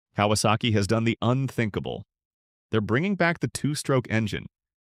Kawasaki has done the unthinkable. They're bringing back the two-stroke engine,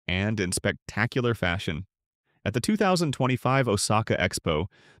 and in spectacular fashion. At the 2025 Osaka Expo,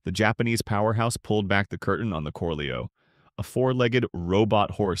 the Japanese powerhouse pulled back the curtain on the CORLEO, a four-legged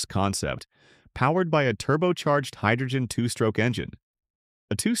robot horse concept, powered by a turbocharged hydrogen two-stroke engine.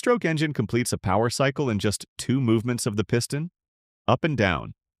 A two-stroke engine completes a power cycle in just two movements of the piston, up and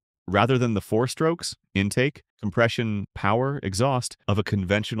down, rather than the four strokes, intake, compression, power, exhaust, of a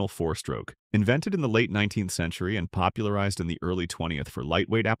conventional four-stroke. Invented in the late 19th century and popularized in the early 20th for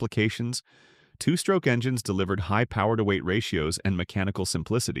lightweight applications, two-stroke engines delivered high power-to-weight ratios and mechanical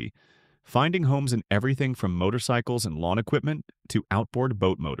simplicity, finding homes in everything from motorcycles and lawn equipment to outboard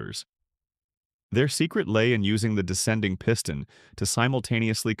boat motors. Their secret lay in using the descending piston to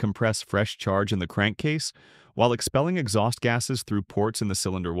simultaneously compress fresh charge in the crankcase while expelling exhaust gases through ports in the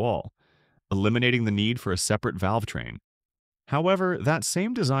cylinder wall, eliminating the need for a separate valve train. However, that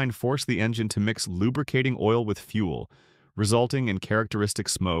same design forced the engine to mix lubricating oil with fuel, resulting in characteristic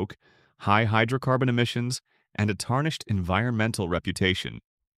smoke, high hydrocarbon emissions, and a tarnished environmental reputation.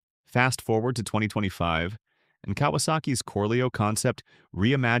 Fast forward to 2025, and Kawasaki's CORLEO concept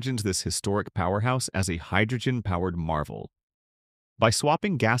reimagines this historic powerhouse as a hydrogen-powered marvel. By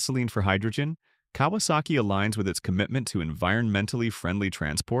swapping gasoline for hydrogen, Kawasaki aligns with its commitment to environmentally friendly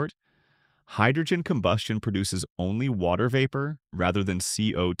transport. Hydrogen combustion produces only water vapor rather than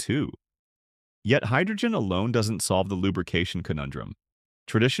CO2. Yet hydrogen alone doesn't solve the lubrication conundrum.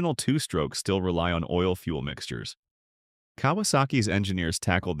 Traditional two-strokes still rely on oil-fuel mixtures. Kawasaki's engineers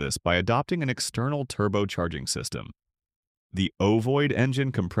tackled this by adopting an external turbocharging system. The ovoid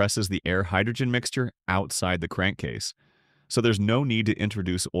engine compresses the air-hydrogen mixture outside the crankcase, so there's no need to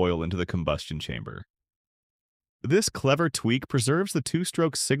introduce oil into the combustion chamber. This clever tweak preserves the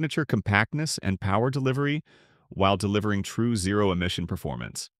two-stroke's signature compactness and power delivery while delivering true zero-emission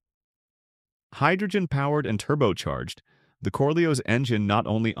performance. Hydrogen-powered and turbocharged, the CORLEO's engine not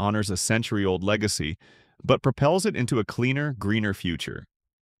only honors a century-old legacy, but propels it into a cleaner, greener future.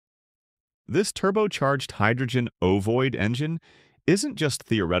 This turbocharged hydrogen ovoid engine isn't just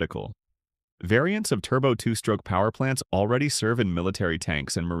theoretical. Variants of turbo two-stroke power plants already serve in military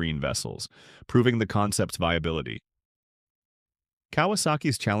tanks and marine vessels, proving the concept's viability.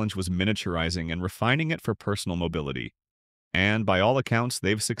 Kawasaki's challenge was miniaturizing and refining it for personal mobility, and by all accounts,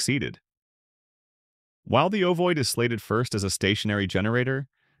 they've succeeded. While the ovoid is slated first as a stationary generator,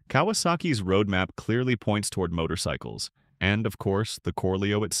 Kawasaki's roadmap clearly points toward motorcycles, and, of course, the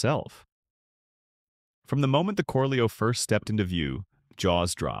CORLEO itself. From the moment the CORLEO first stepped into view,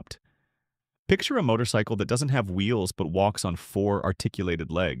 jaws dropped. Picture a motorcycle that doesn't have wheels but walks on four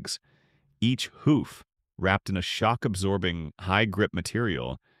articulated legs, each hoof wrapped in a shock-absorbing, high-grip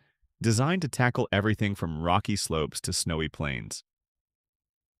material designed to tackle everything from rocky slopes to snowy plains.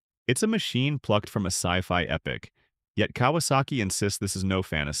 It's a machine plucked from a sci-fi epic, yet Kawasaki insists this is no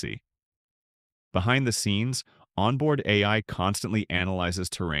fantasy. Behind the scenes, onboard AI constantly analyzes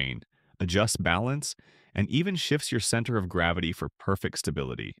terrain, adjusts balance, and even shifts your center of gravity for perfect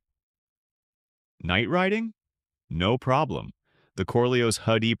stability. Night riding? No problem. The CORLEO's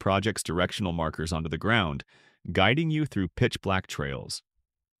HUD-E projects directional markers onto the ground, guiding you through pitch-black trails.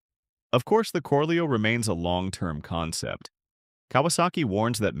 Of course, the CORLEO remains a long-term concept. Kawasaki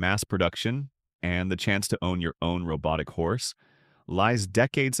warns that mass production, and the chance to own your own robotic horse, lies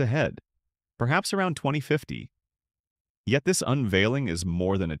decades ahead, perhaps around 2050. Yet this unveiling is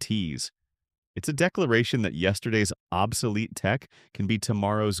more than a tease. It's a declaration that yesterday's obsolete tech can be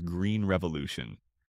tomorrow's green revolution.